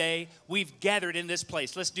today we've gathered in this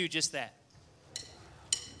place. Let's do just that.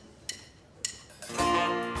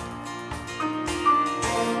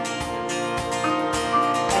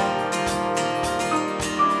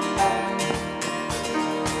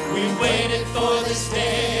 We waited for this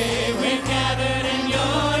day, we've gathered in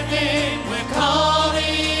your name, we're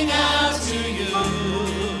calling out to you.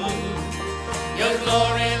 Your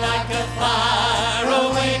glory like a fire,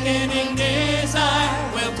 awakening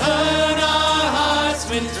desire, will burn our hearts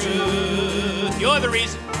with truth. You're the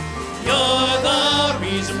reason. You're the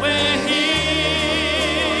reason we're here.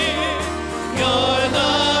 You're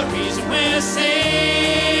the reason we're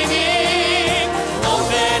singing.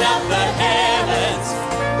 Open up the heavens,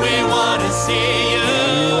 we want to see you.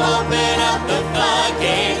 Open up the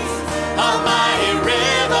floodgates, a mighty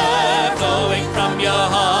river flowing from your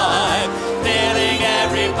heart, filling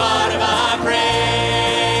every part of our praise.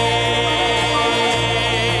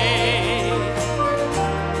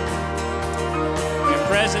 Your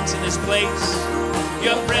presence in this place.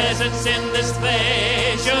 Your presence in this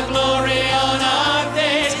place, your glory on our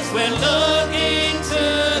face. We're looking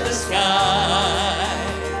to the sky,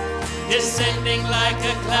 descending like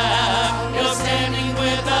a cloud. You're standing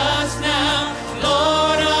with us now,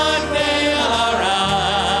 Lord, unveil our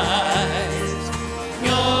eyes.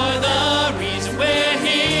 You're the reason we're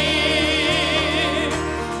here.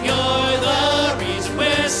 You're the reason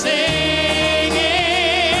we're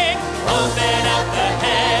singing. Open up the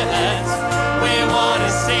heavens, we want to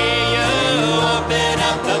see you. Open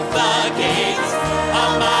up the floodgates, a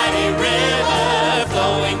mighty river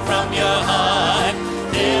flowing from your heart,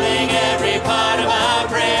 filling every part of our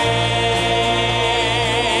praise.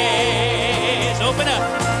 Open up.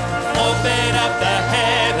 Open up the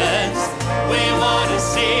heavens, we want to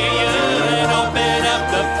see you. And open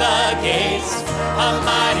up the floodgates, a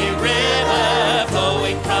mighty river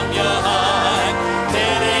flowing from your heart,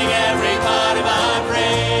 filling every part of our praise.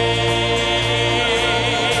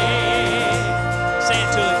 Say it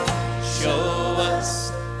to him. Show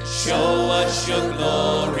us your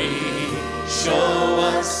glory. Show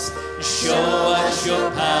us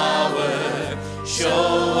your power.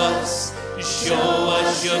 Show us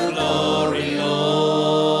your glory,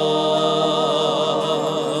 Lord.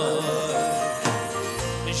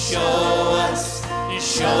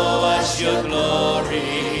 Show us your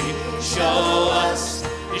glory. Show us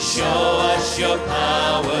your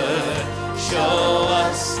power. Show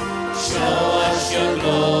us your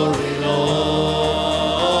glory, Lord.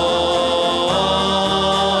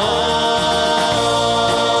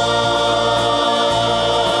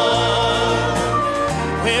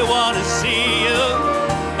 We want to see you.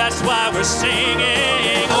 That's why we're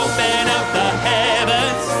singing. Open up the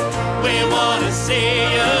heavens, we want to see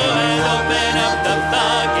you. And open up the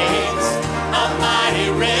floodgates, a mighty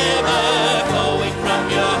river flowing from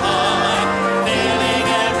your heart, filling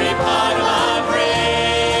every part of our praise.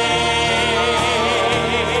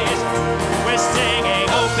 We're singing,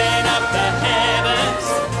 open up the heavens,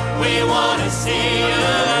 we want to see you.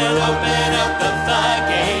 And open up the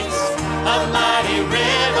floodgates, a mighty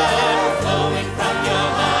river flowing from your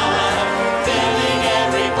heart, filling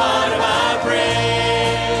every part of our praise.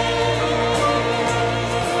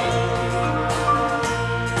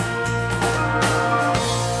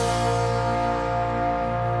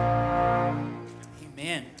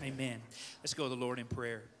 Amen. Amen. Let's go to the Lord in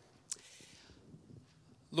prayer.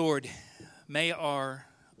 Lord, may our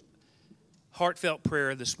heartfelt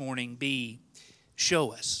prayer this morning be,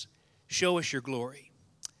 show us your glory.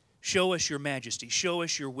 Show us your majesty. Show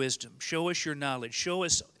us your wisdom. Show us your knowledge. Show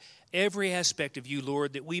us every aspect of you,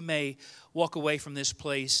 Lord, that we may walk away from this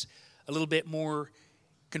place a little bit more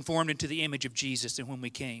conformed into the image of Jesus than when we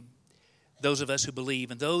came. Those of us who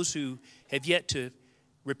believe and those who have yet to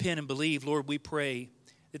repent and believe, Lord, we pray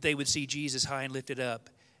that they would see Jesus high and lifted up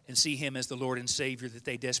and see him as the Lord and Savior that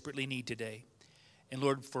they desperately need today. And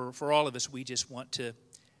Lord, for all of us, we just want to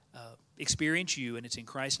experience you, and it's in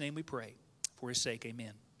Christ's name we pray. For his sake,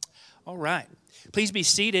 amen. All right. Please be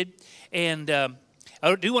seated. And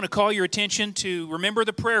I do want to call your attention to remember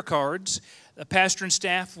the prayer cards. The pastor and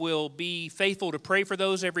staff will be faithful to pray for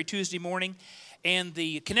those every Tuesday morning. And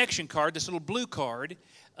the connection card, this little blue card,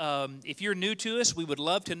 if you're new to us, we would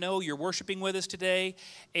love to know you're worshiping with us today.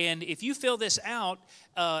 And if you fill this out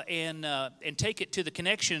and take it to the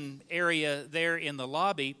connection area there in the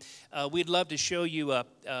lobby, we'd love to show you a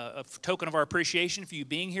token of our appreciation for you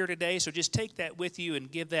being here today. So just take that with you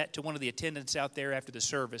and give that to one of the attendants out there after the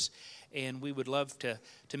service. And we would love to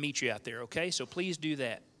meet you out there, okay? So please do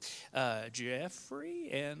that. Jeffrey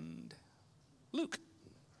and Luke.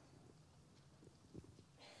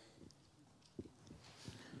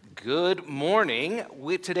 Good morning.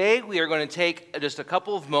 Today we are going to take just a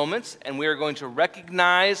couple of moments and we are going to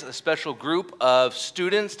recognize a special group of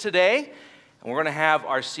students today. And we're going to have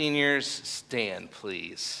our seniors stand,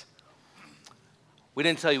 please. We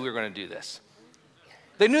didn't tell you we were going to do this.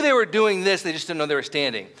 They knew they were doing this, they just didn't know they were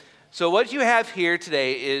standing. So what you have here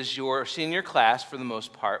today is your senior class, for the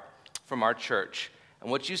most part, from our church.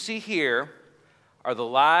 And what you see here are the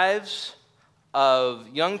lives of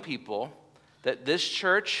young people that this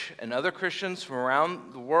church and other Christians from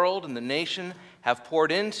around the world and the nation have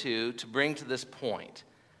poured into to bring to this point.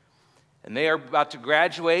 And they are about to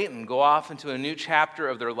graduate and go off into a new chapter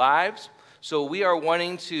of their lives. So we are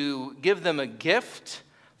wanting to give them a gift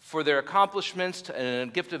for their accomplishments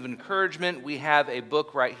and a gift of encouragement. We have a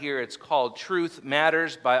book right here. It's called Truth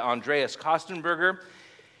Matters by Andreas Kostenberger.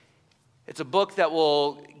 It's a book that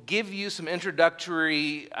will give you some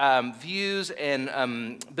introductory views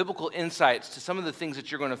and biblical insights to some of the things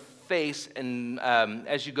that you're going to face and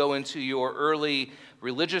as you go into your early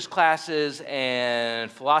religious classes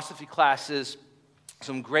and philosophy classes,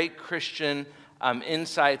 some great Christian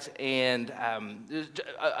insights and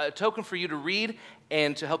a token for you to read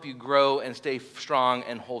and to help you grow and stay strong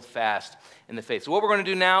and hold fast in the faith. So what we're going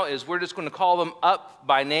to do now is we're just going to call them up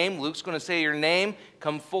by name. Luke's going to say your name,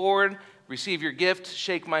 come forward, receive your gift,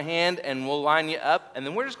 shake my hand, and we'll line you up. And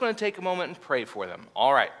then we're just going to take a moment and pray for them.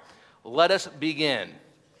 All right, let us begin.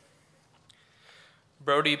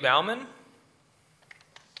 Brody Bauman.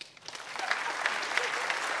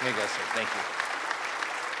 There you go, sir. Thank you.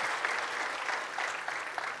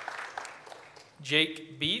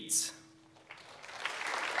 Jake Beats.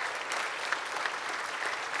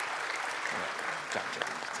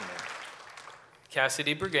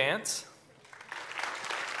 Cassidy Brigance.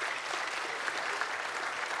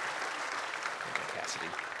 Cassidy.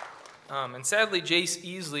 And sadly, Jace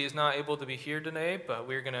Easley is not able to be here today, but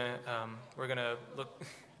we're gonna look.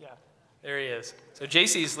 Yeah, there he is. So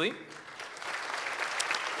Jace Easley.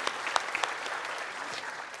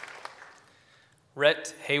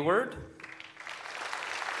 Rhett Hayward.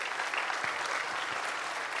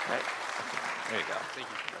 Right. There you go. Thank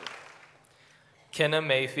you. Kenna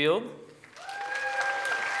Mayfield.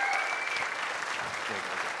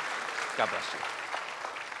 God bless you.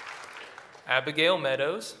 Abigail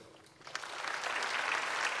Meadows.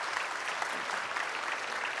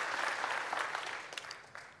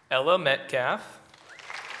 Ella Metcalf.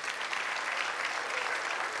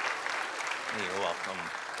 You're welcome.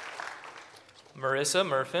 Marissa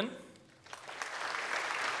Murfin.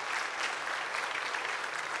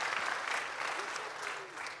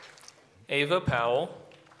 Ava Powell.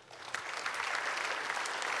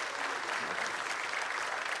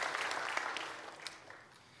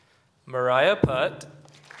 Mariah Putt.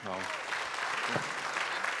 Oh.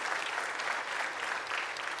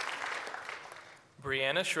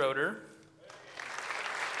 Brianna Schroeder.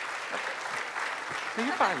 No,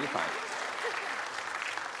 you're fine, you're fine.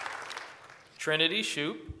 Trinity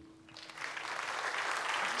Shoup.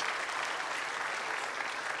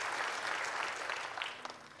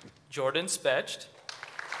 Jordan Specht.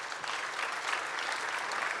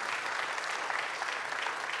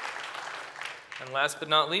 And last but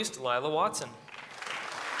not least, Lila Watson.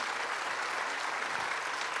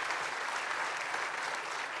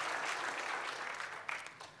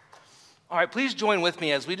 All right, please join with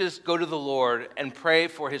me as we just go to the Lord and pray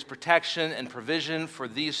for his protection and provision for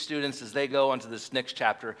these students as they go into this next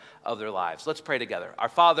chapter of their lives. Let's pray together. Our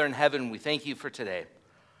Father in heaven, we thank you for today.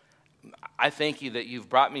 I thank you that you've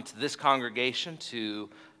brought me to this congregation to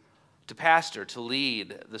pastor, to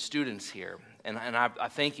lead the students here. And I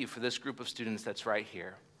thank you for this group of students that's right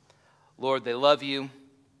here. Lord, they love you.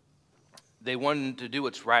 They want to do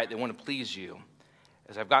what's right. They want to please you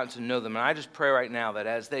as I've gotten to know them. And I just pray right now that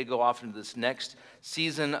as they go off into this next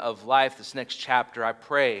season of life, this next chapter, I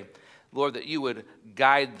pray, Lord, that you would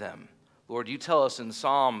guide them. Lord, you tell us in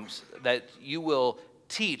Psalms that you will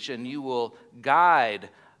teach and you will guide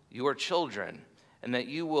your children, and that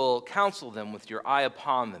you will counsel them with your eye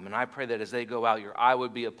upon them. And I pray that as they go out, your eye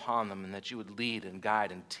would be upon them, and that you would lead and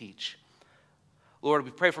guide and teach. Lord,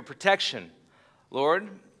 we pray for protection. Lord,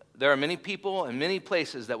 there are many people and many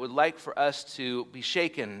places that would like for us to be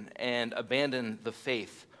shaken and abandon the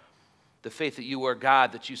faith that you are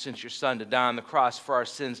God, that you sent your Son to die on the cross for our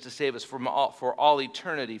sins, to save us for all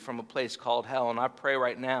eternity from a place called hell. And I pray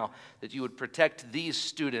right now that you would protect these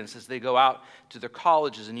students as they go out to their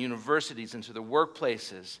colleges and universities and to their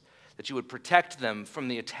workplaces, that you would protect them from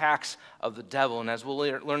the attacks of the devil. And as we'll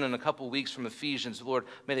learn in a couple weeks from Ephesians, Lord,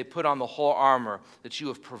 may they put on the whole armor that you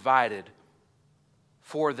have provided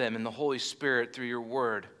for them in the Holy Spirit through your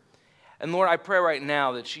word. And Lord, I pray right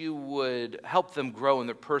now that you would help them grow in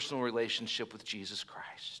their personal relationship with Jesus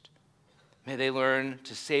Christ. May they learn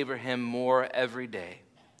to savor him more every day.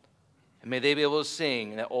 And may they be able to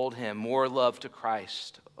sing that old hymn, More Love to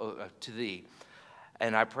Christ, to Thee.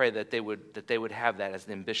 And I pray that they would have that as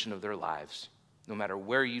the ambition of their lives, no matter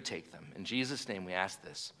where you take them. In Jesus' name we ask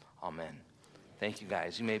this. Amen. Thank you,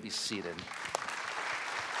 guys. You may be seated.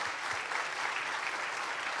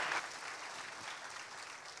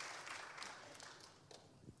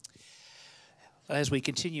 As we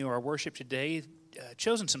continue our worship today,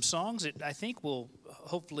 chosen some songs that I think will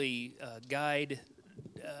hopefully guide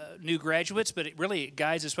new graduates, but it really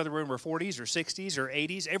guides us whether we're in our 40s or 60s or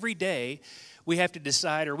 80s. Every day we have to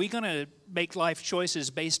decide, are we going to make life choices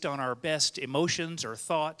based on our best emotions or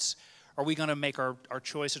thoughts? Are we going to make our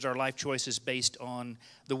choices, our life choices based on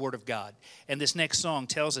the Word of God? And this next song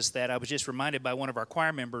tells us that. I was just reminded by one of our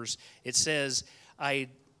choir members. It says, I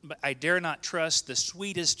dare not trust the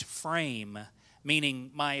sweetest frame, meaning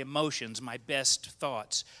my emotions, my best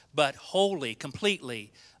thoughts, but wholly,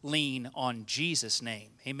 completely lean on Jesus' name.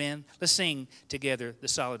 Amen? Let's sing together, The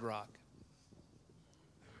Solid Rock.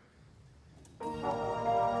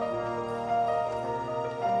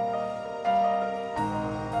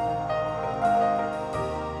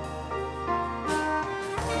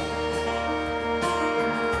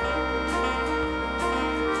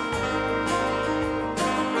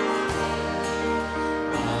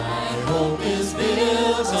 Hope is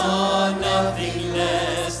built on nothing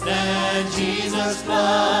less than Jesus'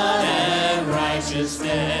 blood and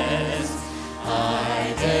righteousness.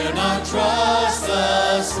 I dare not trust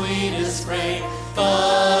the sweetest frame,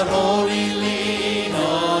 but wholly lean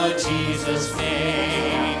on Jesus'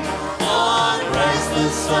 name. On Christ the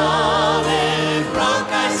solid rock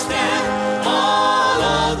I stand, all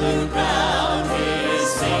other ground is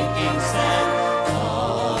sinking sand.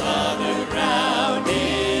 All other ground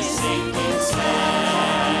is sinking sand.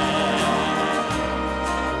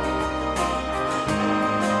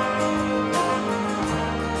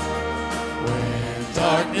 When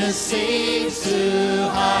darkness seems to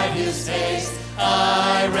hide his face,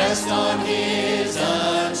 I rest on his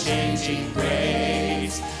unchanging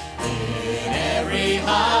grace. In every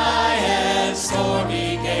high and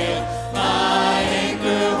stormy gale, my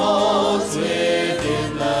anchor holds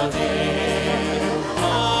within the veil.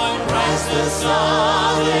 On Christ the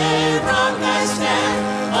solid rock I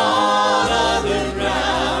stand, all other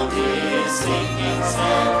ground is sinking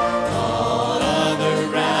sand. All other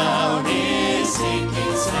ground is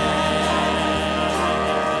sinking sand.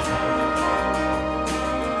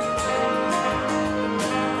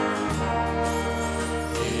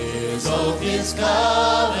 His oath, his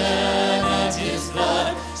covenant, his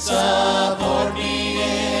blood support me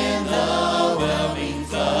in the whelming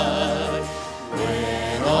flood.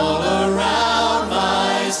 When all around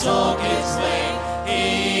my soul gets slain,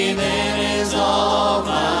 he then is all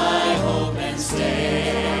my hope and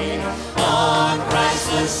stay. On Christ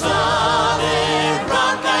the solid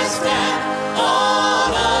rock I stand,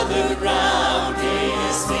 all other ground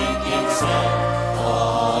is sinking sand.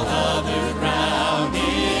 All other ground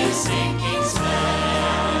is sinking sand.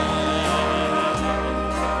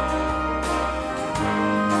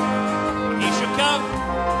 He shall come.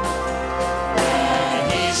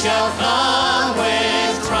 And he shall come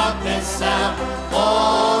with trumpet sound.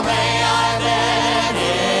 Oh, may I then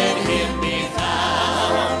in him be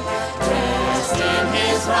found, dressed in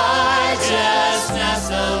his righteousness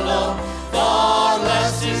alone,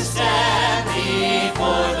 faultless to stand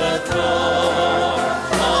before the throne.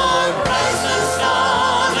 On Christ the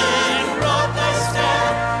solid rock I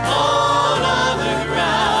stand, all other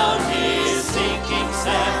ground is sinking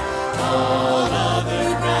sand. All other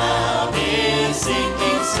ground is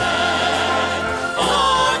sinking sand.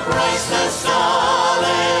 On Christ the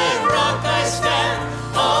solid rock I stand,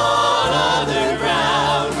 all other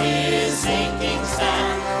ground is sinking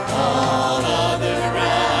sand. All other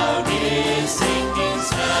ground is sinking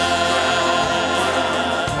sand.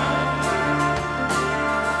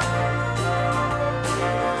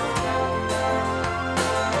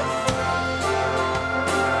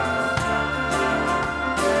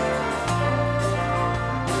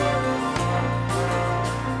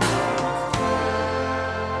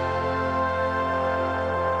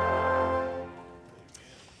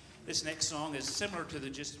 This next song is similar to the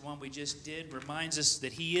one we just did, reminds us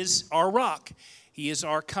that he is our rock. He is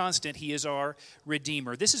our constant. He is our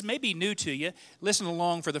Redeemer. This is maybe new to you. Listen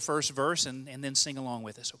along for the first verse and then sing along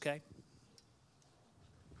with us, okay?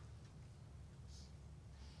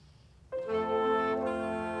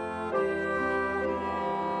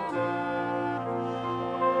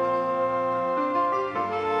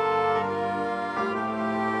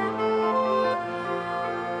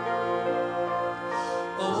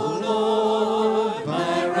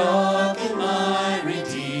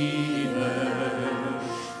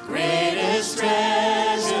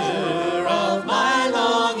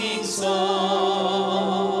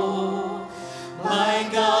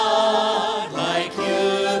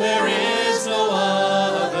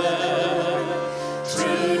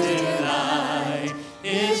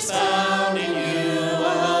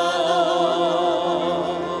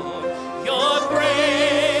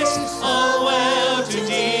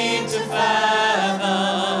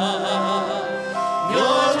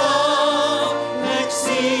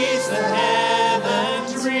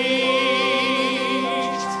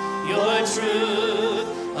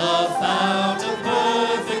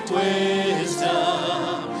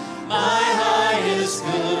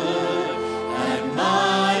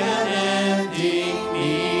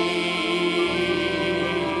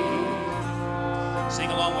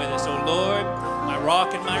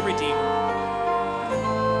 Redeemer.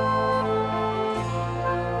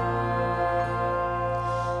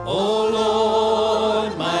 O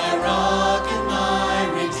Lord, my rock and my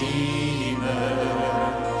redeemer,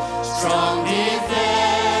 strong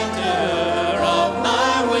defender of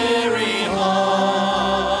my weary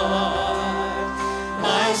heart,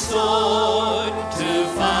 my sword to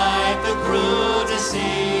fight the cruel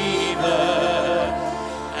deceiver,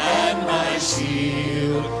 and my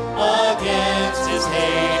shield against his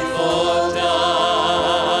hateful darts,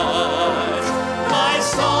 my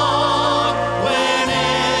song when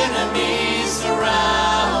enemies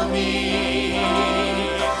surround me,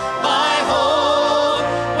 my hope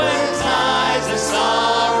when tides of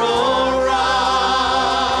sorrow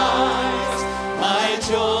rise, my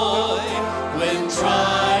joy when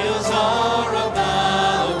trials are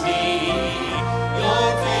about me, your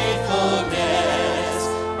faithfulness,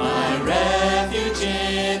 my refuge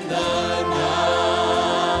in the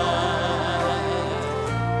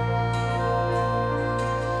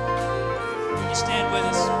Will you stand with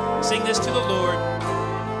us? Sing this to the Lord.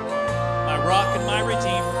 My rock and my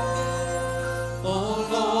redeemer. O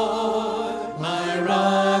Lord, my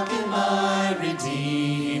rock and my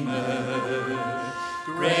redeemer,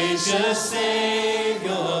 gracious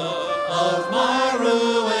Savior of my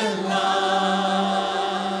ruined life,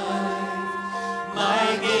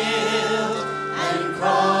 my guilt and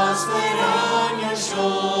cross laid on your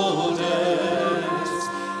shoulders,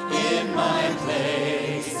 in my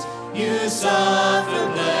place you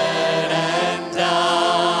suffered, bled, and died.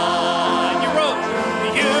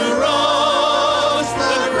 You rose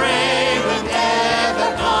the grave with death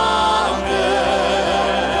had conquered.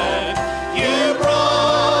 You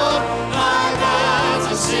broke my bonds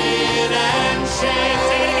of sin and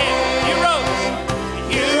shame. You rose.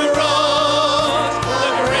 You rose the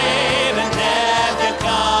grave and death had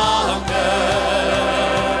conquered.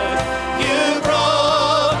 You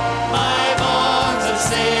broke my bonds of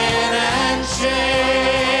sin and shame.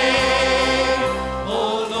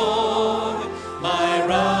 Oh Lord, my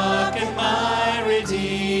rock and my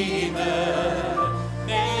redeemer,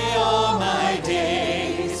 may all my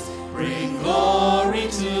days bring glory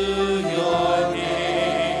to your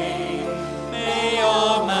name. May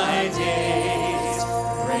all my days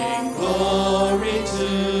bring glory to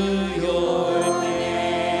your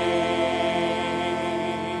name.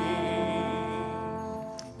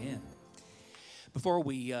 Amen. Before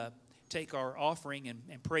we take our offering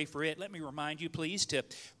and pray for it, let me remind you, please, to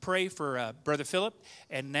pray for Brother Philip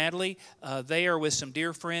and Natalie. They are with some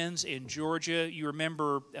dear friends in Georgia. You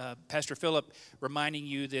remember Pastor Philip reminding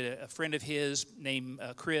you that a friend of his named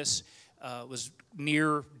Chris was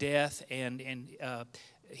near death, and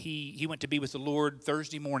he went to be with the Lord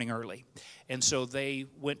Thursday morning early. And so they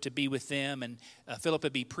went to be with them, and Philip will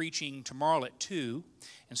be preaching tomorrow at 2.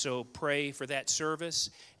 And so pray for that service,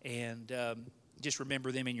 and just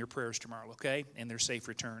remember them in your prayers tomorrow, okay? And their safe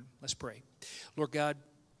return. Let's pray. Lord God,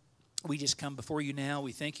 we just come before you now.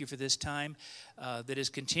 We thank you for this time that is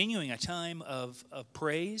continuing, a time of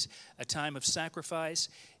praise, a time of sacrifice.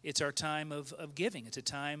 It's our time of giving. It's a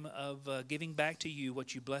time of giving back to you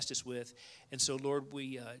what you blessed us with. And so, Lord,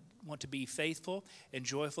 we want to be faithful and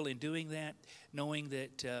joyful in doing that, knowing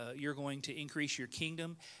that you're going to increase your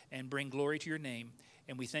kingdom and bring glory to your name.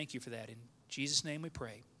 And we thank you for that. In Jesus' name we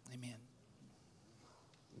pray. Amen.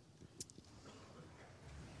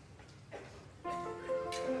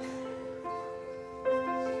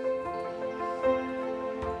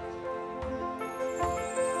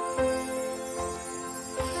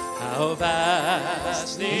 How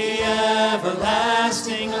vast the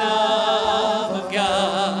everlasting love of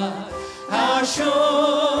God, how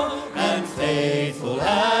sure and faithful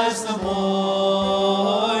as the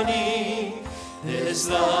morning, this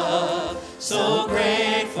love so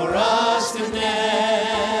great for us to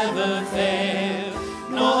never fail,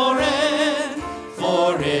 nor end,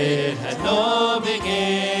 for it had no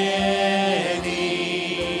beginning.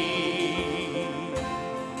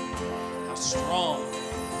 How strong.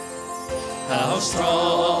 How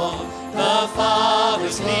strong the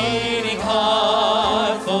Father's leading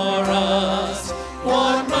heart for us.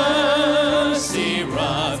 What mercy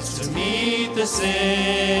runs to meet the sinner,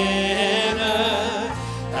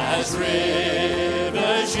 as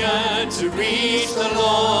rivers yearn to reach the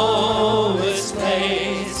lowest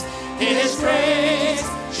place. His praise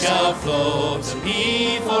shall flow to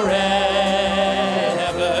me forever.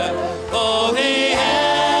 Oh, the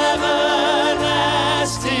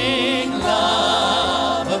everlasting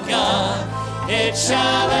love of God, it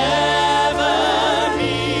shall ever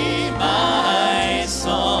be my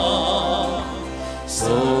song.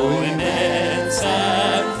 So immense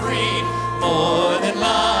and free, more than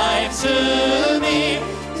life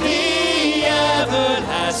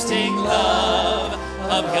everlasting love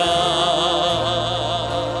of God.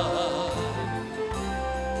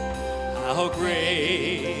 How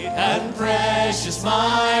great and precious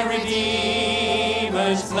my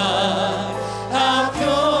Redeemer's blood, how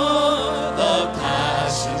pure the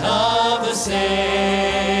passion of the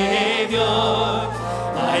Savior.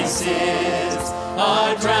 My sins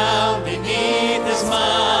are drowned beneath this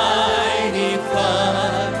mighty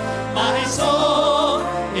flood. My soul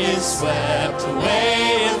is swept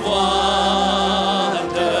away in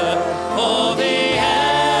wonder. Oh, the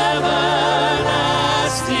everlasting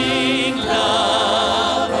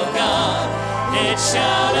love of God, it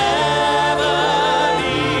shall ever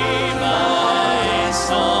be my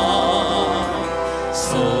song.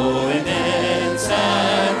 So immense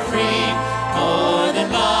and free, more than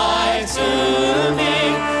life to me,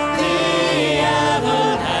 the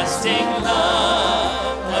everlasting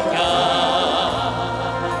love of God.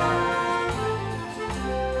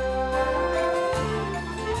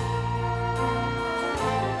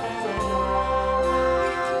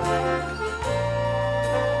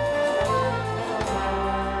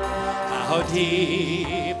 How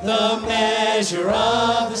deep the measure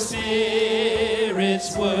of the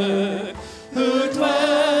Spirit's work, who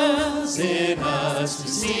dwells in us, who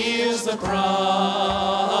seals the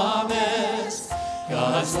promise.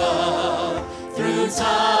 God's love through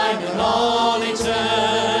time and all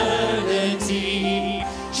eternity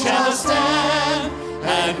shall stand,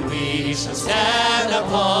 and we shall stand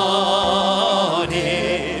upon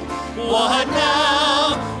it. What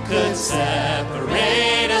now could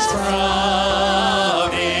separate us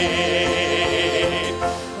from it?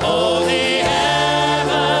 Oh, the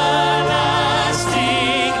everlasting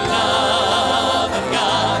love of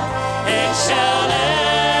God, it shall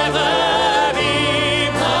ever be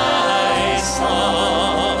my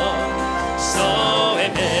song. So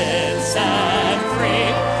immense and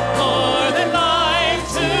free, more than life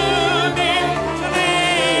to me, the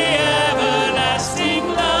everlasting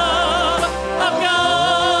love of God.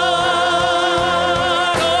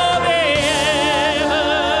 Oh, the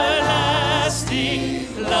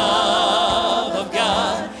everlasting love of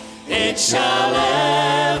God, it shall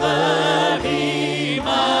ever be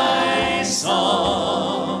my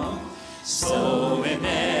song. So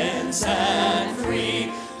immense and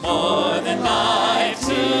free, more than life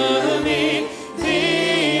to me,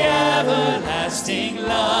 the everlasting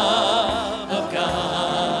love of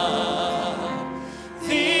God.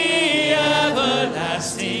 The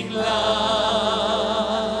everlasting love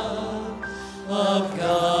of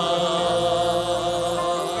God.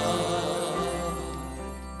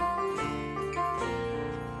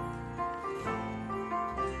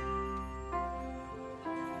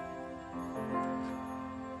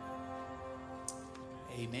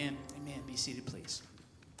 Amen. Amen. Be seated, please.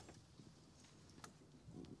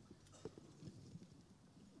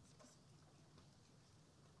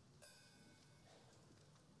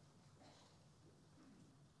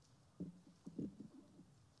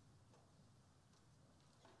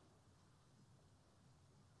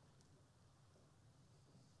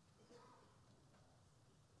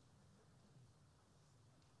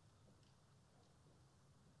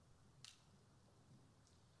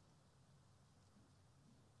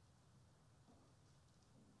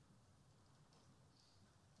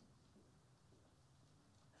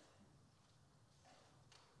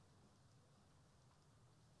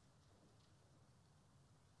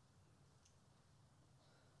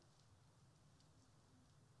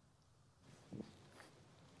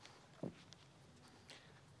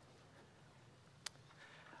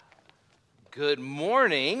 Good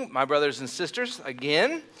morning, my brothers and sisters.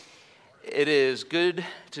 Again, it is good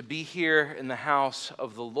to be here in the house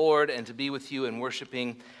of the Lord and to be with you and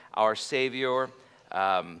worshiping our Savior.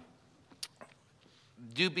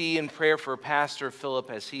 Do be in prayer for Pastor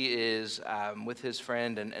Philip as he is with his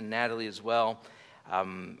friend and Natalie as well. I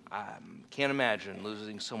can't imagine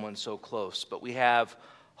losing someone so close, but we have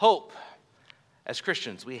hope as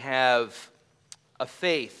Christians. We have a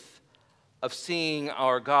faith of seeing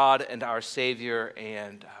our God and our Savior,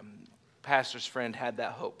 and Pastor's friend had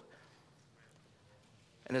that hope.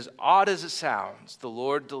 And as odd as it sounds, the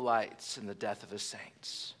Lord delights in the death of his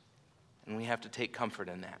saints, and we have to take comfort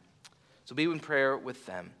in that. So be in prayer with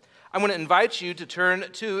them. I'm going to invite you to turn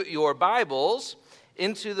to your Bibles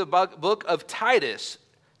into the book of Titus.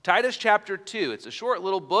 Titus chapter 2. It's a short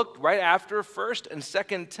little book right after 1st and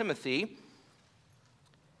 2nd Timothy.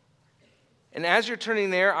 And as you're turning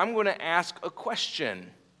there, I'm going to ask a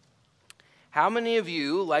question. How many of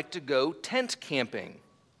you like to go tent camping?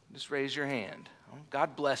 Just raise your hand. Oh,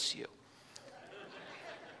 God bless you.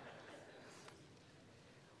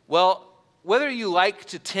 Well, whether you like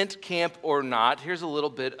to tent camp or not, here's a little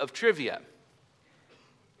bit of trivia.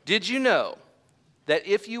 Did you know that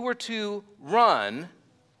if you were to run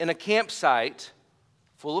in a campsite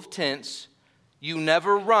full of tents, you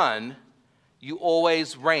never run, you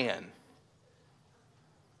always ran?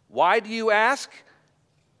 Why do you ask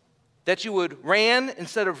that you would ran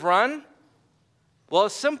instead of run? Well,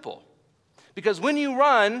 it's simple. Because when you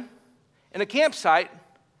run in a campsite,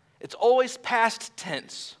 it's always past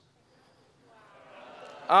tense.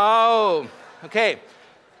 Oh, okay.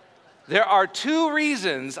 There are two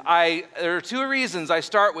reasons I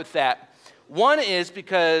start with that. One is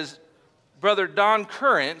because Brother Don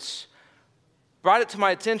Currents brought it to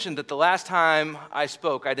my attention that the last time I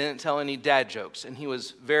spoke, I didn't tell any dad jokes, and he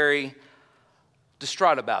was very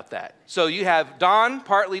distraught about that. So you have Don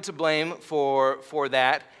partly to blame for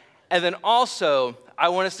that, and then also I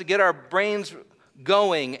want us to get our brains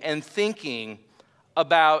going and thinking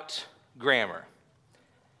about grammar.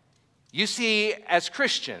 You see, as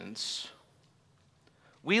Christians,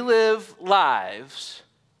 we live lives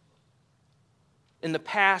in the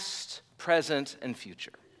past, present, and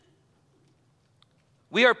future.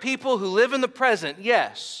 We are people who live in the present,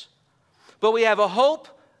 yes, but we have a hope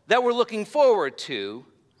that we're looking forward to,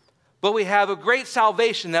 but we have a great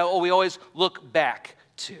salvation that we always look back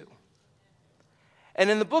to. And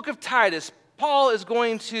in the book of Titus, Paul is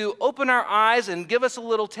going to open our eyes and give us a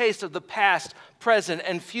little taste of the past, present,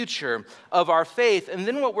 and future of our faith. And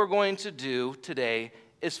then what we're going to do today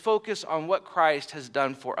is focus on what Christ has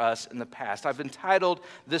done for us in the past. I've entitled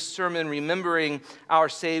this sermon, Remembering Our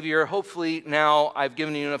Savior. Hopefully now I've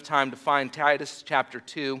given you enough time to find Titus chapter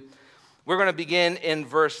 2. We're going to begin in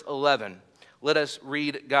verse 11. Let us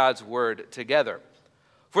read God's word together.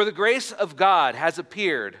 For the grace of God has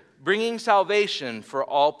appeared, bringing salvation for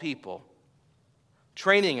all people,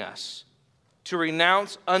 training us to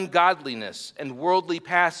renounce ungodliness and worldly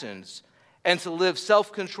passions, and to live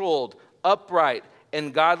self-controlled, upright,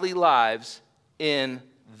 and godly lives in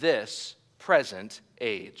this present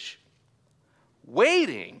age,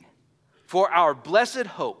 waiting for our blessed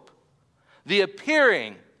hope, the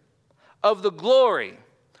appearing of the glory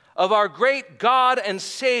of our great God and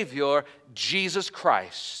Savior, Jesus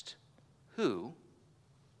Christ, who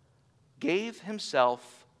gave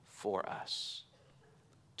himself for us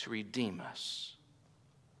to redeem us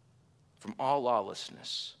from all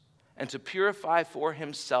lawlessness and to purify for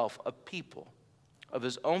himself a people of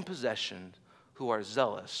his own possession who are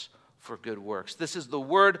zealous for good works. This is the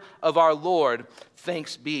word of our Lord.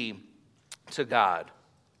 Thanks be to God.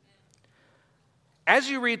 As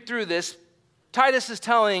you read through this, Paul is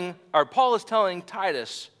telling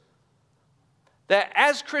Titus that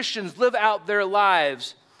as Christians live out their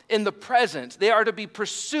lives in the present, they are to be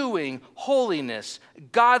pursuing holiness,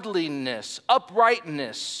 godliness,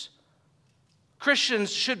 uprightness.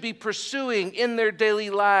 Christians should be pursuing in their daily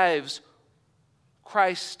lives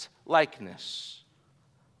Christ-likeness,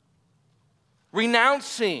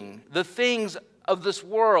 renouncing the things of this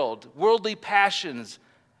world, worldly passions,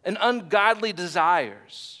 and ungodly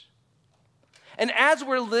desires. And as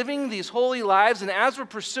we're living these holy lives and as we're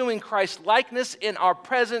pursuing Christ-likeness in our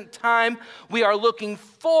present time, we are looking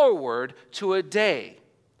forward to a day,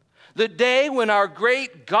 the day when our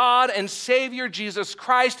great God and Savior Jesus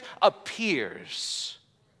Christ appears.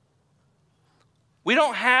 We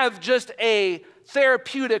don't have just a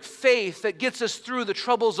therapeutic faith that gets us through the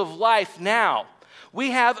troubles of life now.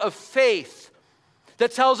 We have a faith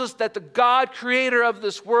that tells us that the God creator of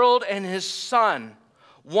this world and his Son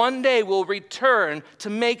one day will return to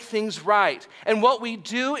make things right. And what we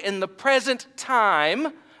do in the present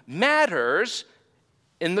time matters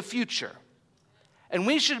in the future. And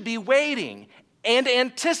we should be waiting and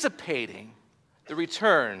anticipating the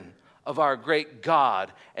return of our great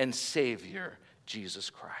God and Savior, Jesus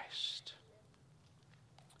Christ.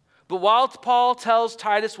 But while Paul tells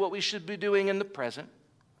Titus what we should be doing in the present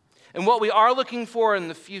and what we are looking for in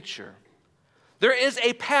the future, there is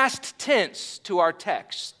a past tense to our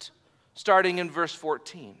text, starting in verse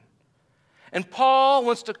 14. And Paul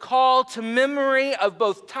wants to call to memory of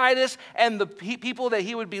both Titus and the people that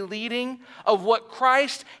he would be leading of what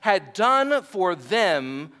Christ had done for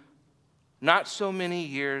them not so many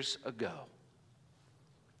years ago.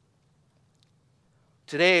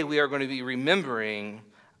 Today we are going to be remembering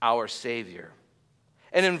our Savior.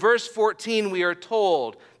 And in verse 14, we are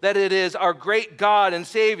told that it is our great God and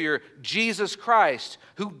Savior, Jesus Christ,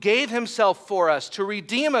 who gave himself for us to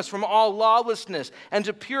redeem us from all lawlessness and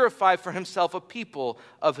to purify for himself a people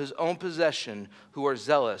of his own possession who are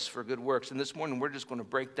zealous for good works. And this morning, we're just going to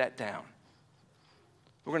break that down.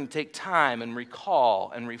 We're going to take time and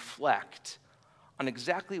recall and reflect on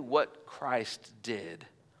exactly what Christ did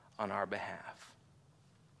on our behalf.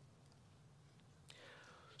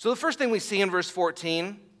 So the first thing we see in verse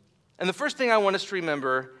 14, and the first thing I want us to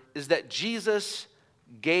remember, is that Jesus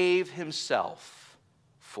gave himself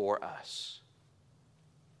for us.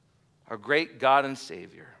 Our great God and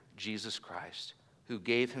Savior, Jesus Christ, who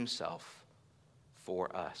gave himself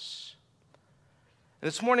for us. And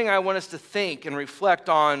this morning I want us to think and reflect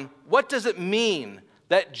on, what does it mean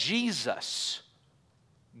that Jesus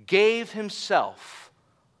gave himself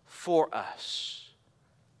for us?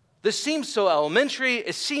 This seems so elementary.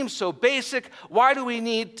 It seems so basic. Why do we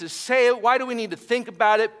need to say it? Why do we need to think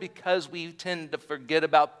about it? Because we tend to forget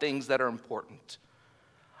about things that are important.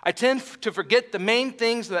 I tend to forget the main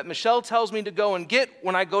things that Michelle tells me to go and get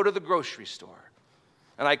when I go to the grocery store.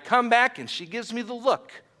 And I come back and she gives me the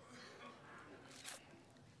look.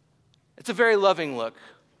 It's a very loving look,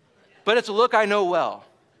 but it's a look I know well.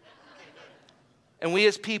 And we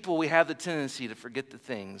as people, we have the tendency to forget the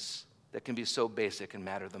things that can be so basic and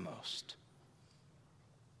matter the most.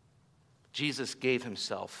 Jesus gave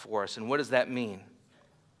himself for us. And what does that mean?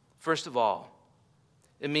 First of all,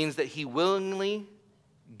 it means that he willingly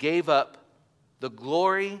gave up the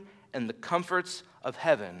glory and the comforts of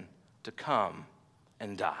heaven to come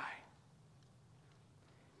and die.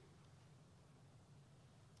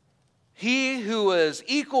 He who was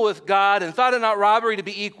equal with God and thought it not robbery to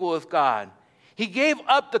be equal with God, he gave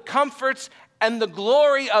up the comforts and the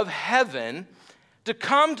glory of heaven to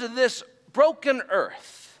come to this broken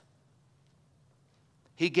earth.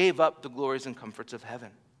 He gave up the glories and comforts of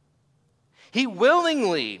heaven. He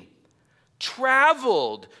willingly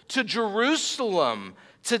traveled to Jerusalem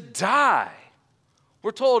to die.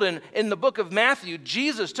 We're told in the book of Matthew,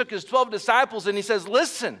 Jesus took his 12 disciples and he says,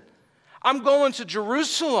 listen, I'm going to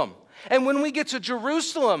Jerusalem. And when we get to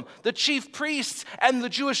Jerusalem, the chief priests and the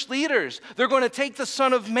Jewish leaders, they're going to take the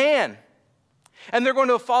Son of Man and they're going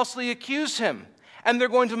to falsely accuse him and they're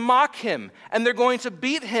going to mock him and they're going to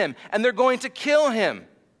beat him and they're going to kill him.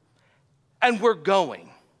 And we're going.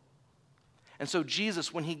 And so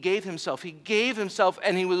Jesus, when he gave himself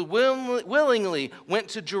and he was willingly went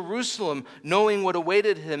to Jerusalem knowing what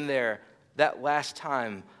awaited him there that last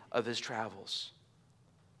time of his travels.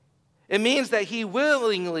 It means that he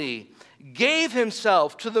willingly gave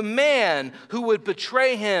himself to the man who would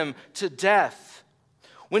betray him to death.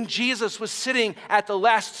 When Jesus was sitting at the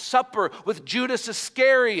Last Supper with Judas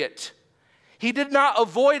Iscariot, he did not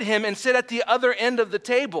avoid him and sit at the other end of the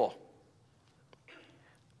table.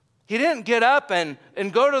 He didn't get up and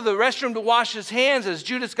go to the restroom to wash his hands as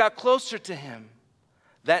Judas got closer to him.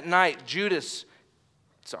 That night, Judas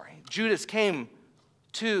came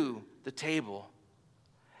to the table.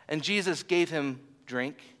 And Jesus gave him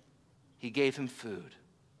drink, he gave him food.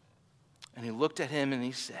 And he looked at him and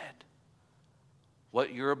he said,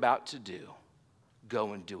 what you're about to do,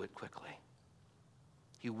 go and do it quickly.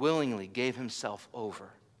 He willingly gave himself over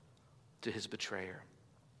to his betrayer.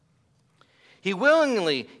 He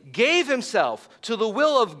willingly gave himself to the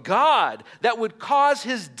will of God that would cause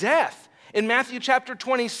his death. In Matthew chapter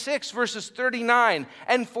 26, verses 39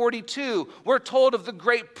 and 42, we're told of the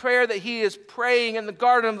great prayer that he is praying in the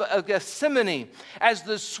Garden of Gethsemane as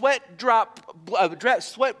the blood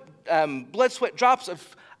sweat drops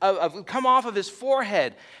come off of his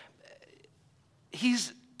forehead.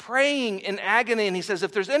 He's praying in agony, and he says,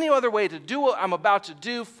 if there's any other way to do what I'm about to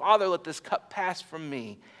do, Father, let this cup pass from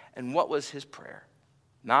me. And what was his prayer?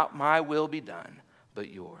 Not my will be done, but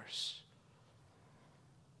yours.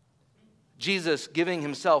 Jesus giving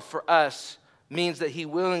himself for us means that he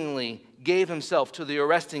willingly gave himself to the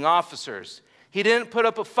arresting officers. He didn't put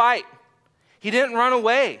up a fight. He didn't run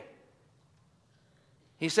away.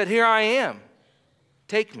 He said, here I am.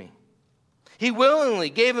 Take me. He willingly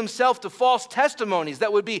gave himself to false testimonies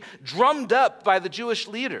that would be drummed up by the Jewish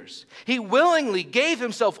leaders. He willingly gave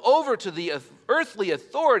himself over to the earthly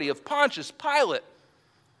authority of Pontius Pilate.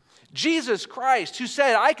 Jesus Christ, who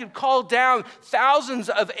said, I could call down thousands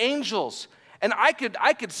of angels and I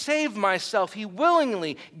could save myself. He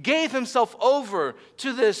willingly gave himself over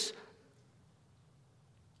to this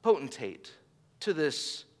potentate, to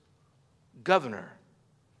this governor.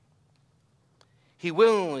 He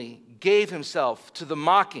willingly gave himself to the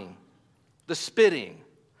mocking, the spitting,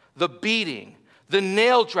 the beating, the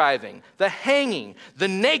nail driving, the hanging, the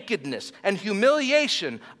nakedness and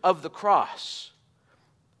humiliation of the cross.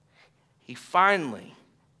 He finally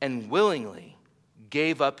and willingly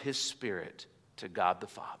gave up his spirit to God the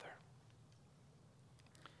Father.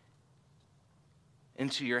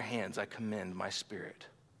 Into your hands I commend my spirit.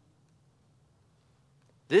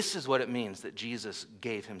 This is what it means that Jesus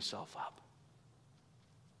gave himself up.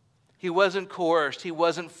 He wasn't coerced. He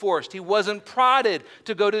wasn't forced. He wasn't prodded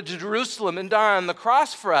to go to Jerusalem and die on the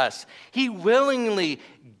cross for us. He willingly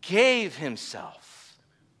gave himself.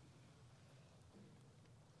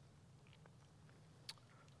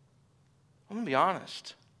 I'm going to be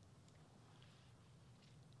honest.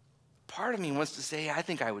 Part of me wants to say, I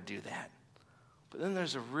think I would do that. But then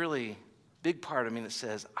there's a really big part of me that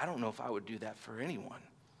says, I don't know if I would do that for anyone.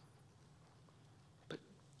 But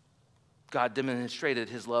God demonstrated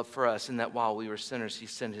his love for us in that while we were sinners, he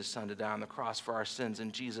sent his son to die on the cross for our sins,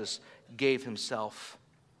 and Jesus gave himself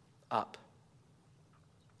up.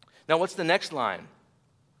 Now, what's the next line?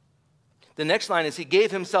 The next line is he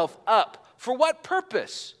gave himself up. For what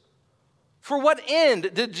purpose? For what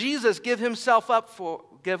end did Jesus give himself up for?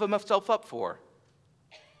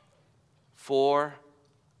 For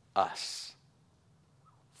us.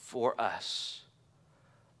 For us.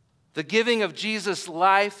 The giving of Jesus'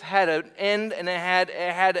 life had an end, and it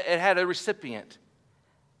had a recipient.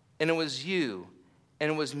 And it was you,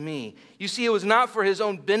 and it was me. You see, it was not for his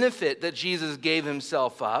own benefit that Jesus gave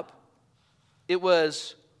himself up. It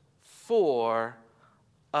was for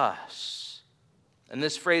us. And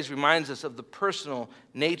this phrase reminds us of the personal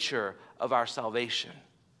nature of our salvation.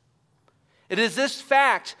 It is this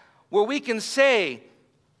fact where we can say,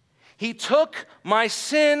 he took my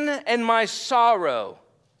sin and my sorrow,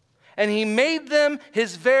 and he made them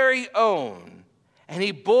his very own, and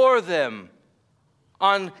he bore them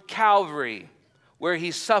on Calvary, where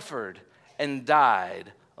he suffered and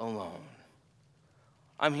died alone.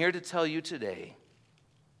 I'm here to tell you today,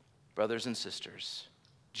 brothers and sisters,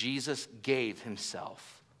 Jesus gave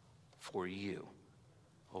himself for you.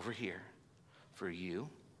 Over here. For you.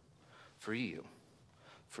 For you.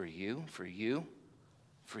 For you. For you.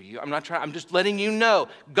 For you. I'm just letting you know.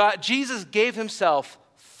 Jesus gave himself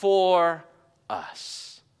for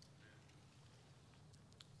us.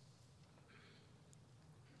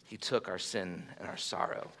 He took our sin and our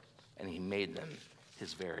sorrow, and he made them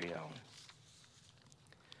his very own.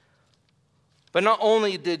 But not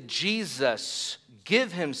only did Jesus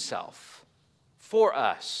give himself for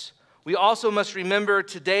us, we also must remember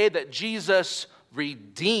today that Jesus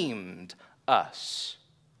redeemed us.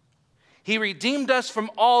 He redeemed us from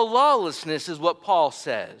all lawlessness, is what Paul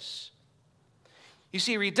says. You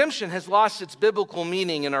see, redemption has lost its biblical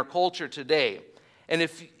meaning in our culture today. And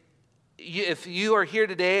if you are here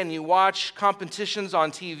today and you watch competitions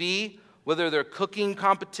on TV, whether they're cooking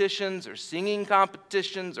competitions or singing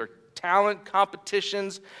competitions or talent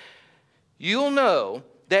competitions, you'll know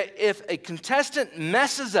that if a contestant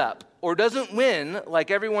messes up or doesn't win like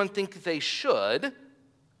everyone thinks they should,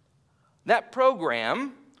 that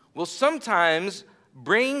program will sometimes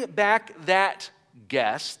bring back that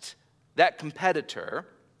guest, that competitor,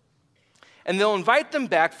 and they'll invite them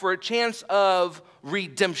back for a chance of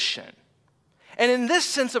redemption. And in this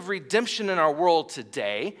sense of redemption in our world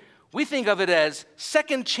today, we think of it as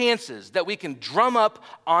second chances that we can drum up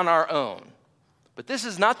on our own. But this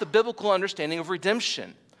is not the biblical understanding of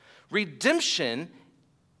redemption. Redemption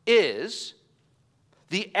is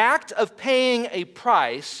the act of paying a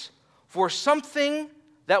price for something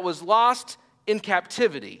that was lost in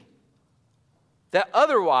captivity, that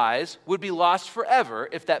otherwise would be lost forever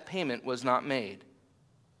if that payment was not made.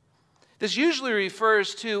 This usually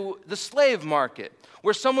refers to the slave market,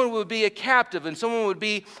 where someone would be a captive and someone would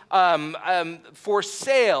be for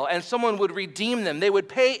sale and someone would redeem them. They would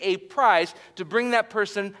pay a price to bring that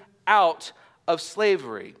person out of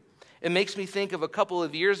slavery. It makes me think of a couple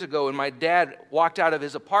of years ago when my dad walked out of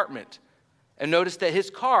his apartment and noticed that his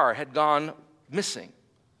car had gone missing.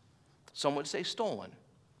 Some would say stolen.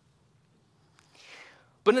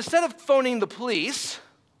 But instead of phoning the police,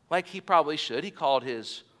 like he probably should, he called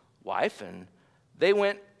his wife, and they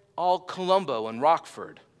went all Columbo and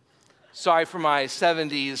Rockford. Sorry for my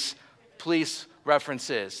 70s police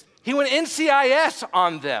references. He went NCIS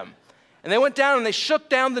on them, and they went down and they shook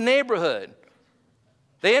down the neighborhood.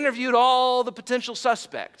 They interviewed all the potential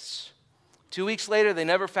suspects. 2 weeks later, they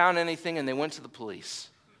never found anything, and they went to the police.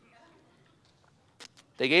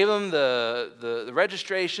 They gave them the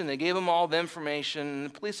registration. They gave them all the information. And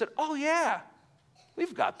the police said, oh, yeah,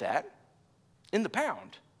 we've got that in the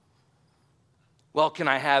pound. Well, can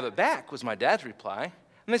I have it back, was my dad's reply.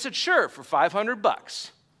 And they said, sure, for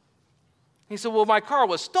 $500. He said, well, my car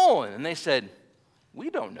was stolen. And they said,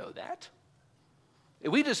 we don't know that.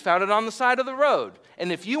 We just found it on the side of the road.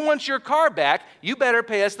 And if you want your car back, you better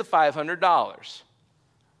pay us the $500.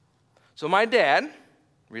 So my dad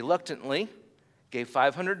reluctantly gave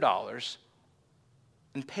 $500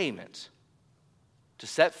 in payment to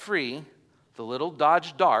set free the little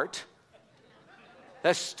Dodge Dart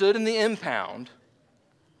that stood in the impound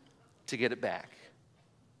to get it back.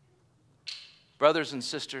 Brothers and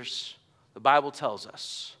sisters, the Bible tells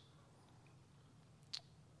us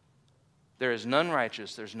there is none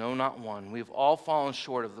righteous, there's no, not one. We've all fallen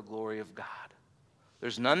short of the glory of God.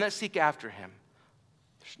 There's none that seek after him.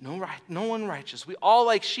 There's no one righteous. We all,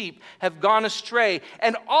 like sheep, have gone astray,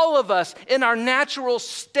 and all of us in our natural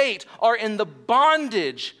state are in the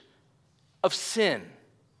bondage of sin.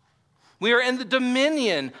 We are in the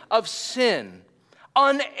dominion of sin,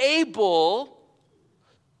 unable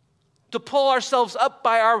to pull ourselves up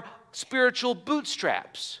by our spiritual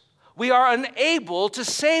bootstraps. We are unable to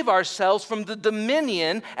save ourselves from the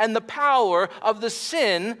dominion and the power of the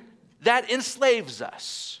sin that enslaves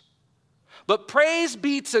us. But praise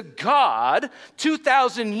be to God,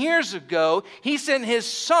 2,000 years ago, he sent his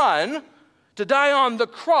son to die on the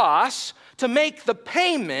cross to make the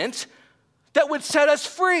payment that would set us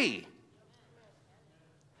free.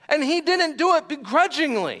 And he didn't do it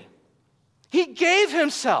begrudgingly. He gave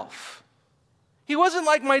himself. He wasn't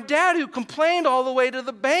like my dad who complained all the way to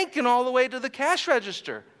the bank and all the way to the cash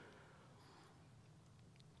register.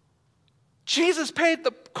 Jesus paid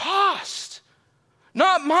the cost.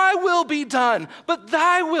 Not my will be done, but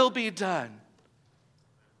thy will be done.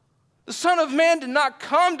 The Son of Man did not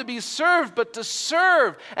come to be served, but to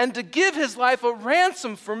serve and to give his life a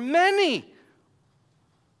ransom for many.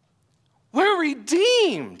 We're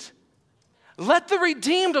redeemed. Let the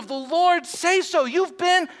redeemed of the Lord say so. You've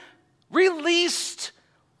been released.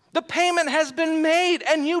 The payment has been made,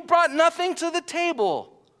 and you brought nothing to the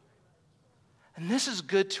table. And this is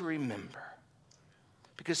good to remember,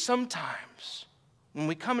 because sometimes when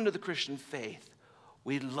we come into the Christian faith,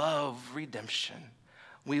 we love redemption.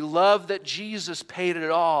 We love that Jesus paid it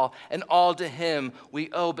all, and all to him we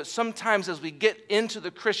owe. But sometimes as we get into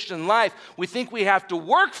the Christian life, we think we have to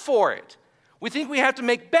work for it. We think we have to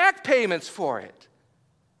make back payments for it.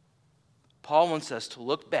 Paul wants us to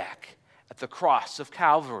look back at the cross of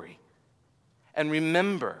Calvary and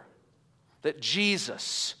remember that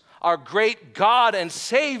Jesus, our great God and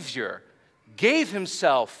Savior, gave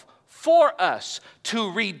himself for us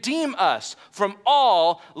to redeem us from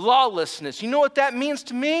all lawlessness. You know what that means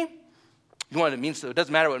to me? You know what it means? It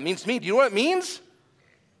doesn't matter what it means to me. Do you know what it means?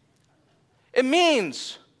 It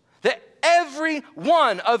means that every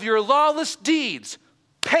one of your lawless deeds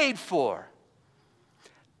paid for.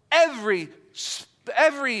 Every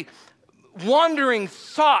wandering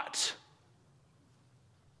thought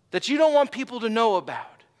that you don't want people to know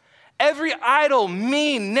about. Every idle,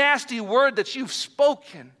 mean, nasty word that you've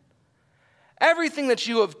spoken. Everything that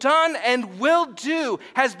you have done and will do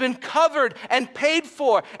has been covered and paid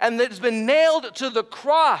for, and that has been nailed to the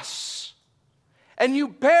cross. And you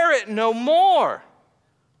bear it no more.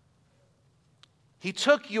 He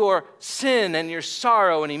took your sin and your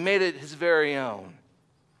sorrow and he made it his very own.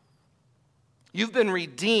 You've been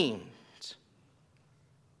redeemed.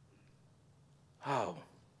 Oh.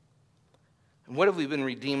 And what have we been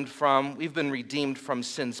redeemed from? We've been redeemed from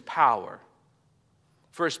sin's power.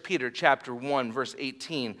 1 Peter chapter 1, verse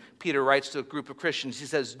 18, Peter writes to a group of Christians. He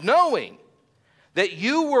says, knowing that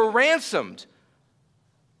you were ransomed,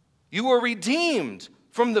 you were redeemed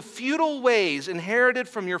from the futile ways inherited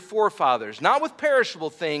from your forefathers, not with perishable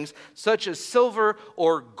things such as silver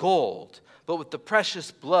or gold, but with the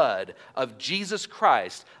precious blood of Jesus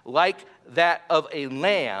Christ, like that of a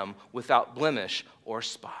lamb without blemish or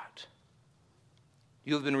spot.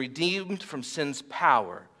 You have been redeemed from sin's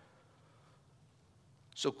power.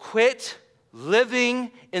 So quit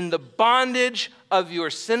living in the bondage of your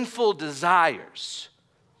sinful desires.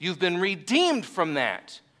 You've been redeemed from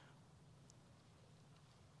that.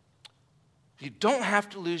 You don't have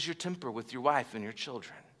to lose your temper with your wife and your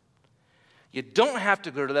children. You don't have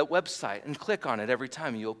to go to that website and click on it every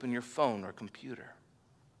time you open your phone or computer.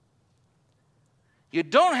 You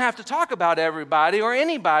don't have to talk about everybody or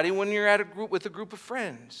anybody when you're at with a group of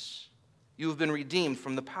friends. You have been redeemed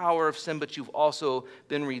from the power of sin, but you've also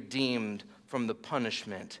been redeemed from the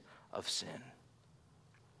punishment of sin.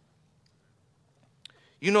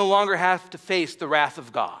 You no longer have to face the wrath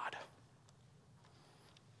of God.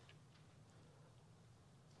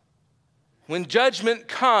 When judgment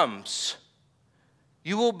comes,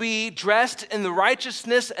 you will be dressed in the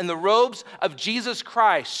righteousness and the robes of Jesus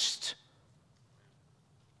Christ.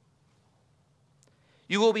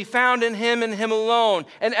 You will be found in him and him alone.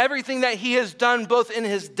 And everything that he has done both in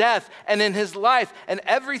his death and in his life, and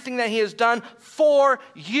everything that he has done for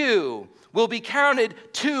you will be counted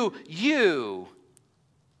to you.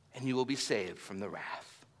 And you will be saved from the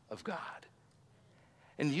wrath of God.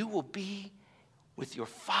 And you will be with your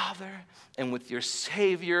Father and with your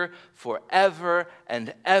Savior forever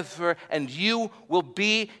and ever, and you will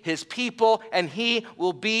be his people, and he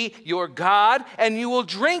will be your God, and you will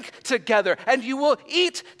drink together, and you will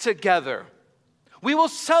eat together. We will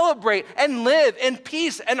celebrate and live in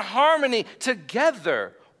peace and harmony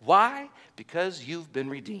together. Why? Because you've been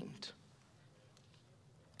redeemed.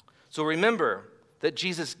 So remember that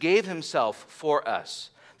Jesus gave himself for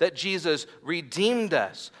us, that Jesus redeemed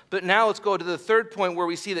us. But now let's go to the third point where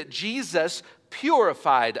we see that Jesus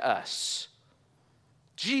purified us.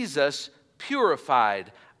 Jesus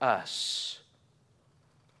purified us.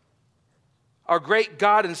 Our great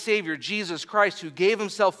God and Savior, Jesus Christ, who gave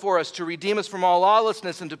himself for us to redeem us from all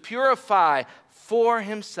lawlessness and to purify for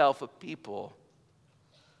himself a people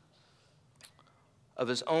of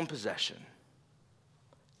his own possession.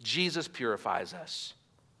 Jesus purifies us.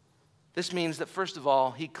 This means that, first of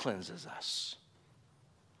all, he cleanses us.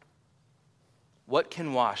 What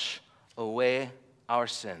can wash away our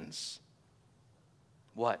sins?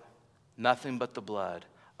 What? Nothing but the blood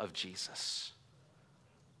of Jesus.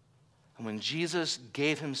 And when Jesus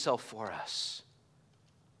gave himself for us,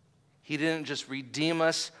 he didn't just redeem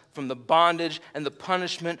us from the bondage and the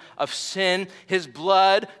punishment of sin. His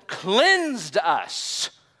blood cleansed us.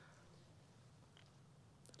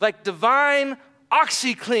 Like divine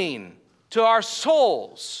OxyClean to our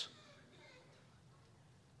souls.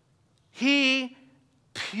 He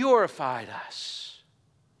purified us.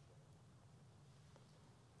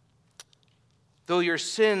 Though your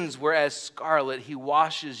sins were as scarlet, he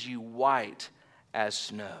washes you white as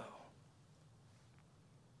snow.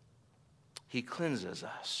 He cleanses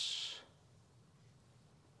us.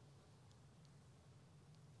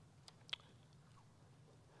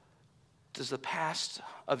 Does the past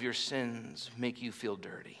of your sins make you feel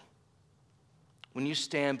dirty? When you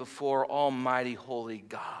stand before Almighty Holy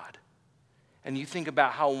God and you think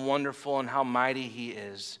about how wonderful and how mighty he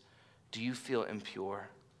is, do you feel impure?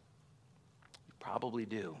 You probably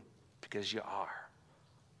do, because you are.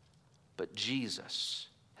 But Jesus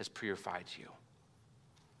has purified you.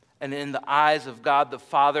 And in the eyes of God the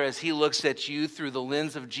Father, as he looks at you through the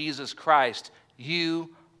lens of Jesus Christ, you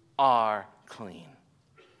are clean.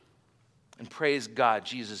 And praise God,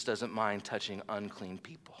 Jesus doesn't mind touching unclean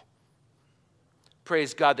people.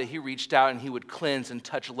 Praise God that he reached out and he would cleanse and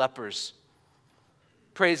touch lepers.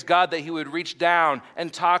 Praise God that he would reach down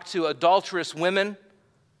and talk to adulterous women,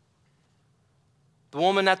 the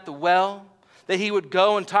woman at the well, that he would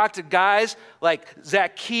go and talk to guys like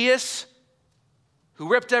Zacchaeus, who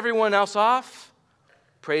ripped everyone else off.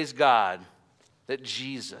 Praise God that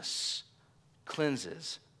Jesus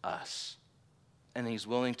cleanses us, and he's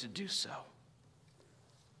willing to do so.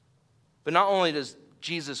 But not only does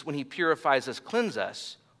Jesus, when he purifies us, cleanse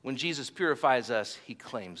us, when Jesus purifies us, he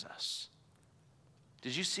claims us.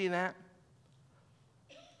 Did you see that?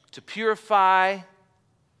 To purify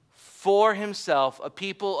for himself a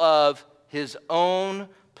people of his own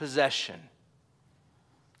possession.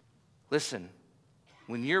 Listen,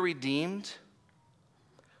 when you're redeemed,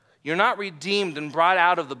 you're not redeemed and brought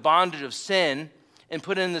out of the bondage of sin and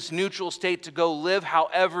put in this neutral state to go live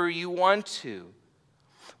however you want to.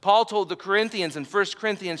 Paul told the Corinthians in 1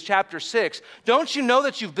 Corinthians chapter 6, don't you know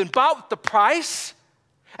that you've been bought with the price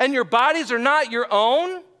and your bodies are not your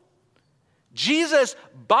own? Jesus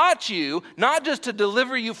bought you not just to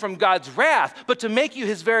deliver you from God's wrath, but to make you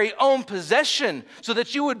his very own possession so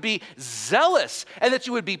that you would be zealous and that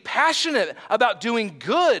you would be passionate about doing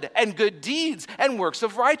good and good deeds and works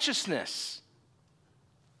of righteousness.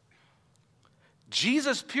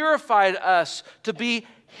 Jesus purified us to be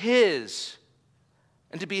his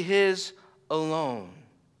and to be his alone.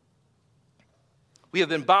 We have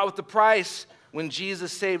been bought with the price. When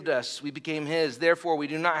Jesus saved us, we became his. Therefore, we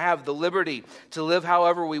do not have the liberty to live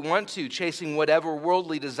however we want to, chasing whatever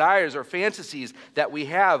worldly desires or fantasies that we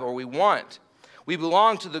have or we want. We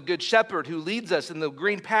belong to the good shepherd who leads us in the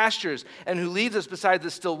green pastures and who leads us beside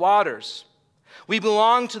the still waters. We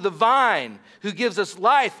belong to the vine who gives us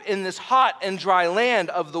life in this hot and dry land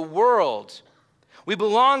of the world. We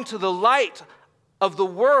belong to the light of the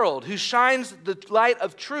world who shines the light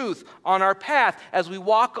of truth on our path as we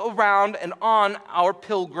walk around and on our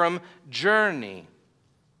pilgrim journey.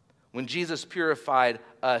 When Jesus purified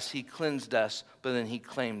us, he cleansed us, but then he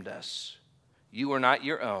claimed us. You are not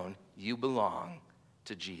your own. You belong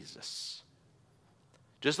to Jesus.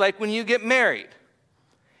 Just like when you get married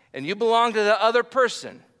and you belong to the other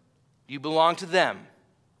person, you belong to them.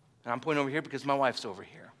 And I'm pointing over here because my wife's over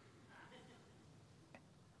here.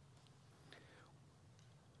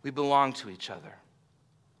 We belong to each other.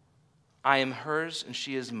 I am hers and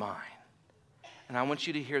she is mine. And I want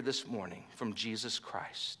you to hear this morning from Jesus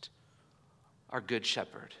Christ, our good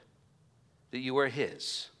shepherd, that you are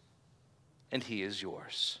his and he is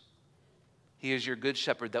yours. He is your good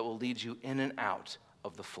shepherd that will lead you in and out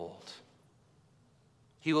of the fold.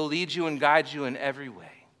 He will lead you and guide you in every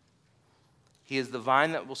way. He is the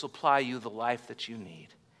vine that will supply you the life that you need.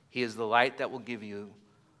 He is the light that will give you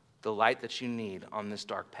the light that you need on this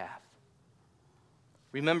dark path.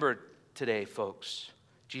 Remember today, folks,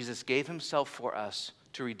 Jesus gave himself for us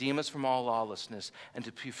to redeem us from all lawlessness and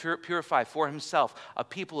to purify for himself a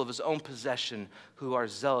people of his own possession who are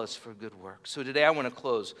zealous for good works. So today I want to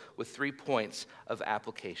close with 3 points of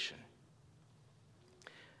application.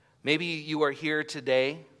 Maybe you are here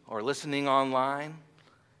today or listening online.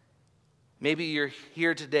 Maybe you're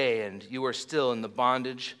here today and you are still in the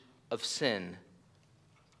bondage of sin,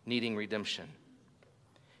 needing redemption.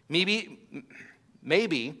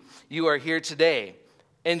 Maybe you are here today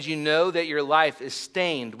and you know that your life is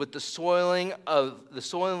stained with the soiling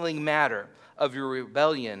matter of your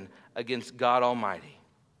rebellion against God Almighty.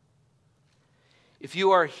 If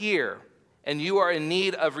you are here and you are in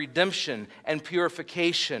need of redemption and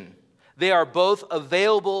purification, they are both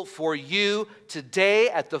available for you today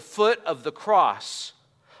at the foot of the cross.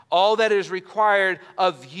 All that is required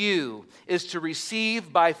of you is to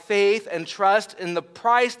receive by faith and trust in the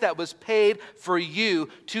price that was paid for you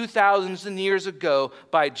 2,000 years ago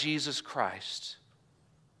by Jesus Christ,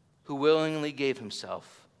 who willingly gave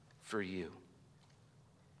himself for you.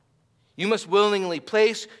 You must willingly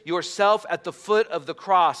place yourself at the foot of the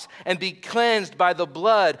cross and be cleansed by the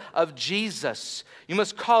blood of Jesus. You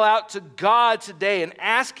must call out to God today and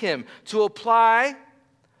ask him to apply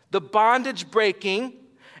the bondage-breaking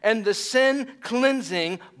and the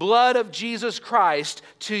sin-cleansing blood of Jesus Christ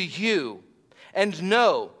to you. And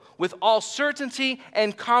know with all certainty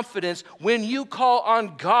and confidence, when you call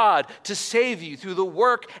on God to save you through the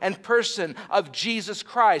work and person of Jesus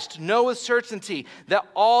Christ, know with certainty that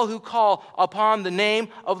all who call upon the name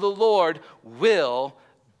of the Lord will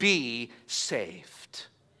be saved.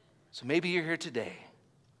 So maybe you're here today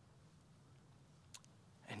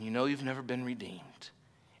and you know you've never been redeemed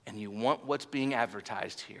and you want what's being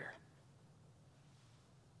advertised here.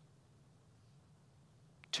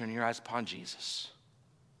 Turn your eyes upon Jesus.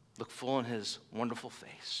 Look full in his wonderful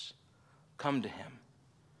face. Come to him.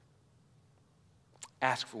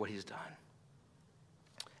 Ask for what he's done.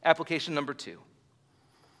 Application number 2.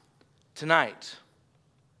 Tonight,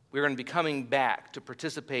 we're going to be coming back to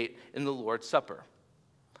participate in the Lord's Supper.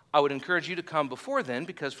 I would encourage you to come before then,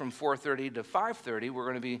 because from 4:30 to 5:30, we're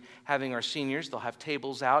going to be having our seniors. They'll have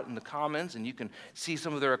tables out in the commons, and you can see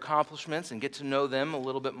some of their accomplishments and get to know them a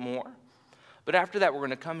little bit more. But after that, we're going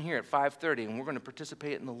to come here at 5:30, and we're going to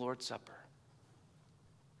participate in the Lord's Supper.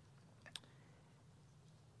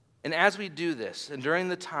 And as we do this, and during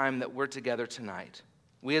the time that we're together tonight,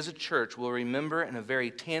 we as a church will remember in a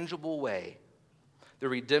very tangible way the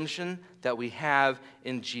redemption that we have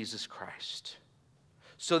in Jesus Christ.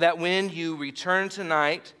 So that when you return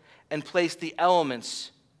tonight and place the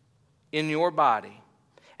elements in your body,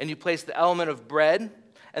 and you place the element of bread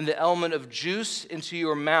and the element of juice into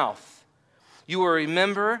your mouth, you will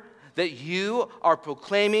remember that you are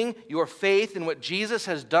proclaiming your faith in what Jesus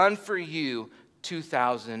has done for you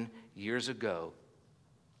 2,000 years ago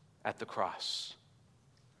at the cross.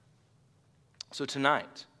 So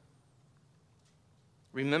tonight,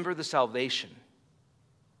 remember the salvation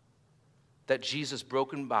that Jesus'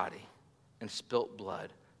 broken body and spilt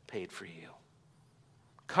blood paid for you.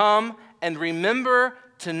 Come and remember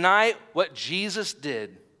tonight what Jesus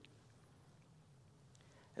did.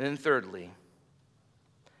 And then thirdly,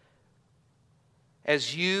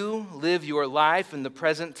 as you live your life in the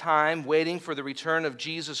present time, waiting for the return of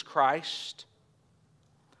Jesus Christ,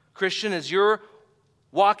 Christian, as you're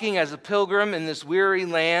walking as a pilgrim in this weary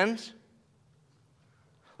land,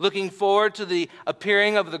 looking forward to the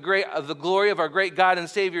appearing of the glory of our great God and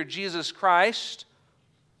Savior Jesus Christ,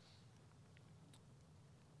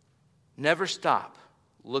 never stop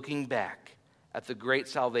looking back at the great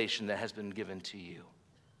salvation that has been given to you.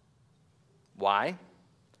 Why?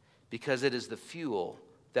 Because it is the fuel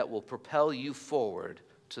that will propel you forward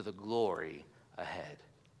to the glory ahead.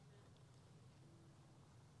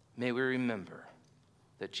 May we remember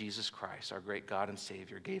that Jesus Christ, our great God and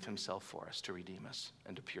Savior, gave himself for us to redeem us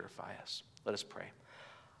and to purify us. Let us pray.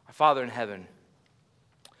 Our Father in heaven,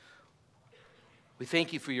 we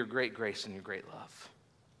thank you for your great grace and your great love.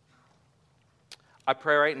 I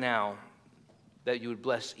pray right now that you would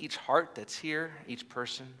bless each heart that's here, each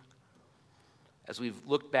person, as we've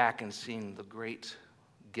looked back and seen the great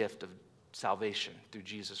gift of salvation through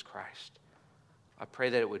Jesus Christ. I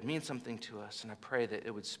pray that it would mean something to us, and I pray that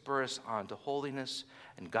it would spur us on to holiness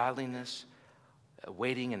and godliness,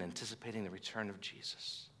 waiting and anticipating the return of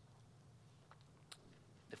Jesus.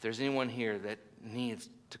 If there's anyone here that needs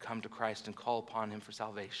to come to Christ and call upon him for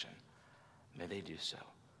salvation, may they do so.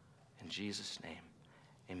 In Jesus' name,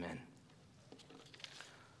 amen.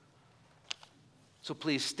 So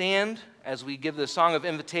please stand as we give the song of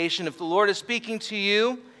invitation. If the Lord is speaking to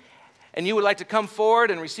you and you would like to come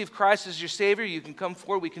forward and receive Christ as your Savior, you can come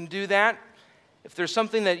forward. We can do that. If there's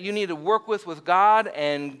something that you need to work with God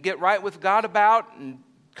and get right with God about, and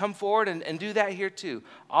come forward and do that here too.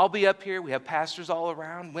 I'll be up here. We have pastors all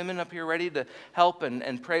around, women up here ready to help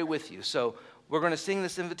and pray with you. So we're going to sing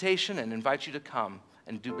this invitation and invite you to come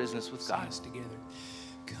and do business with God. Sing us together.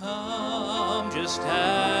 Come just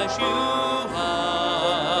as you are.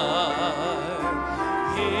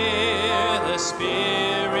 Hear the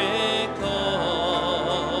Spirit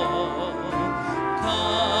call.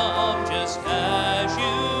 Come just as you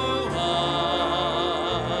are.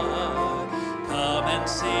 Come and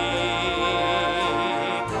sing.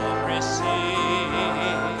 Come receive.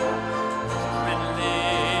 Come and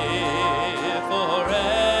live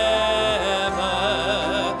forever.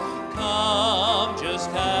 Come just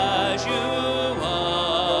as you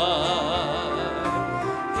are.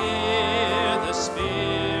 Hear the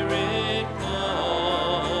Spirit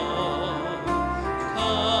call.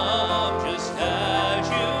 Come just as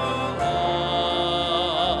you are.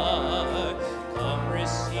 Come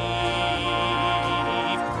receive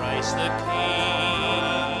Christ the King.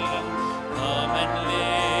 Come and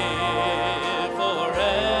live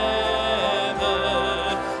forever.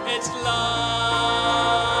 It's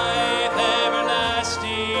life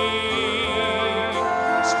everlasting,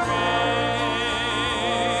 strength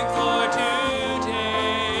for today.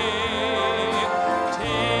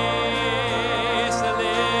 Taste the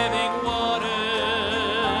living water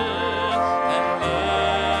and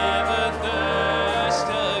never thirst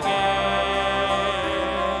again.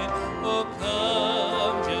 Oh,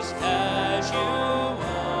 come just as you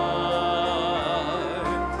are.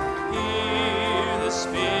 Hear the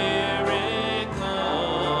Spirit call.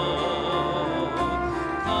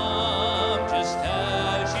 Come just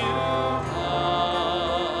as you are.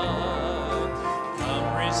 Come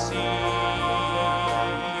receive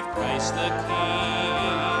Christ the King.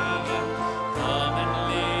 Come and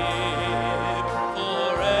live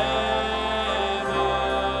forevermore.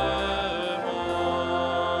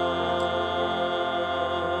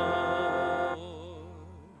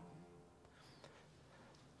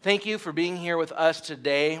 Thank you for being here with us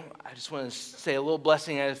today. I just want to say a little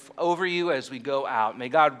blessing over you as we go out. May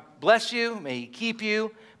God bless you. May He keep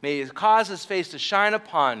you. May He cause His face to shine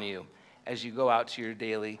upon you as you go out to your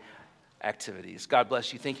daily activities. God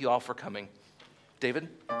bless you. Thank you all for coming. David?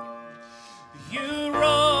 You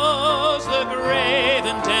rose the grave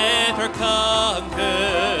and death are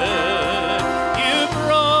conquered.